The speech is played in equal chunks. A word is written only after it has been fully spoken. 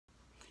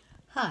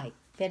Hi,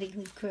 Betty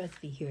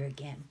Crosby here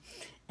again,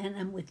 and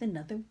I'm with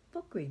another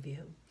book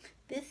review.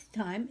 This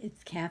time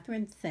it's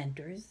Catherine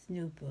Center's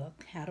new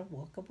book, How to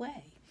Walk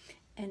Away,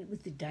 and it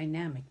was a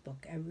dynamic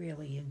book. I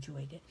really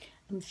enjoyed it.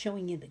 I'm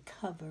showing you the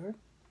cover,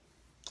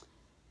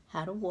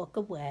 How to Walk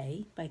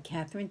Away by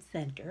Catherine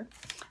Center.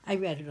 I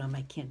read it on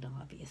my Kindle,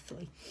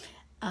 obviously.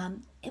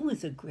 It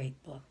was a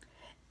great book.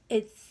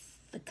 It's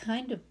the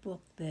kind of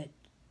book that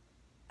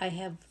I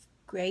have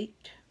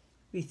great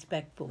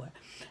respect for.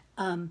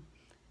 Um,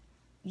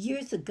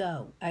 Years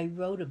ago, I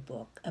wrote a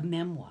book, a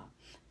memoir,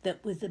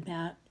 that was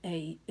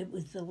it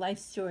was the life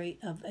story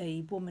of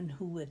a woman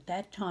who at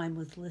that time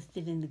was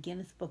listed in the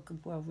Guinness Book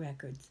of World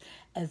Records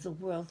as the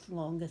world's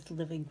longest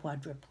living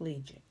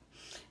quadriplegic.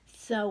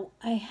 So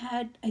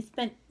I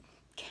spent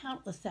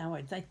countless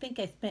hours. I think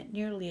I spent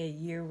nearly a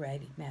year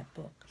writing that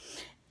book.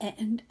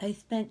 And I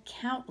spent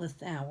countless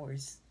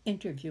hours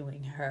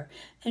interviewing her.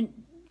 And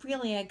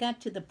really, I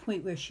got to the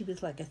point where she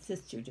was like a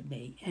sister to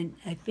me. And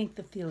I think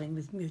the feeling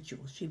was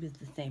mutual. She was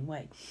the same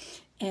way.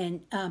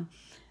 And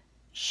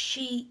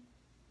she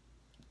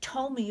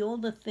told me all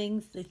the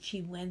things that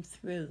she went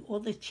through,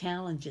 all the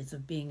challenges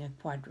of being a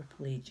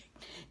quadriplegic.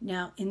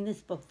 Now, in this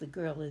book, the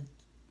girl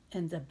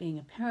ends up being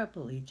a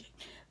paraplegic.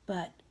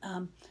 But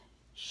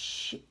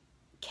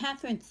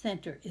Catherine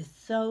Center is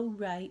so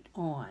right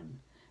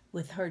on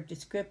with her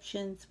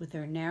descriptions, with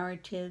her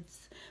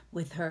narratives,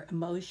 with her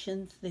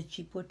emotions that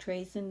she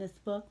portrays in this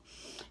book.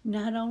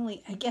 Not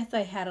only, I guess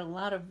I had a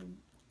lot of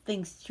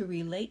things to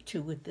relate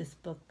to with this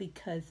book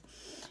because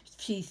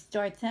she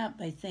starts out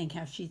by saying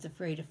how she's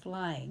afraid of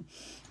flying.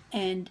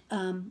 And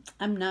I'm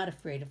not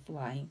afraid of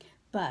flying,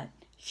 but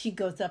she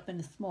goes up in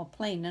a small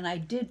plane, and I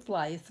did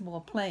fly a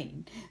small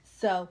plane.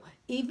 So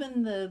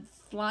even the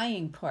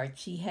flying part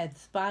she had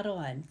spot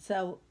on.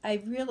 So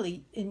I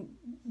really, in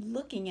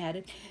looking at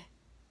it,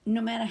 no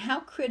matter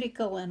how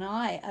critical an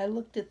eye I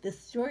looked at this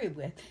story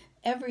with,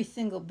 every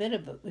single bit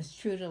of it was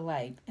true to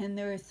life. And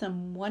there are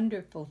some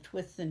wonderful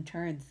twists and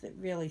turns that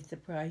really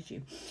surprise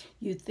you.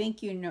 You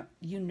think you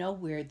know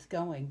where it's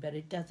going, but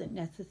it doesn't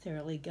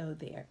necessarily go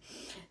there.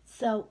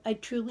 So I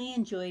truly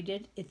enjoyed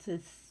it. It's a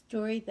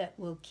story that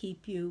will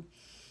keep you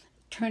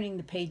turning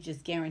the pages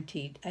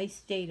guaranteed. I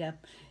stayed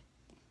up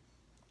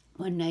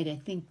one night, I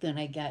think,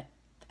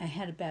 I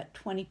had about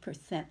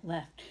 20%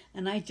 left,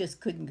 and I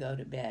just couldn't go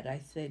to bed. I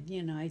said,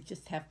 I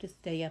just have to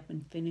stay up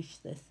and finish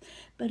this.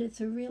 But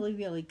it's a really,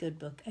 really good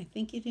book. I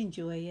think you'd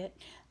enjoy it.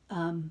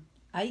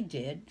 I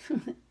did.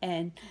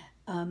 And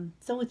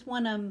so it's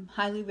one I'm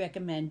highly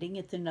recommending.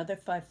 It's another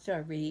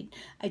 5-star read.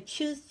 I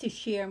choose to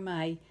share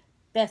my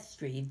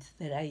best reads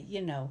that I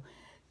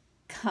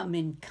come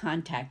in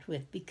contact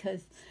with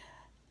because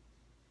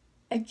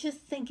I just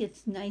think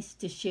it's nice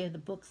to share the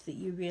books that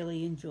you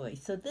really enjoy.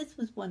 So this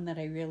was one that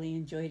I really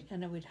enjoyed,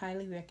 and I would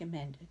highly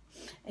recommend it.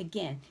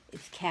 Again,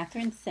 it's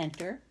Catherine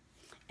Center,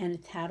 and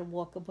it's How to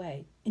Walk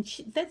Away. And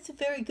that's a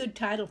very good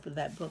title for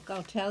that book,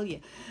 I'll tell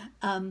you.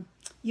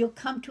 You'll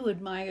come to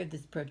admire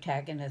this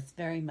protagonist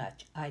very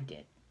much. I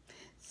did.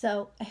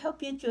 So I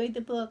hope you enjoyed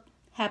the book.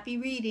 Happy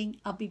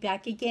reading. I'll be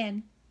back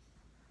again.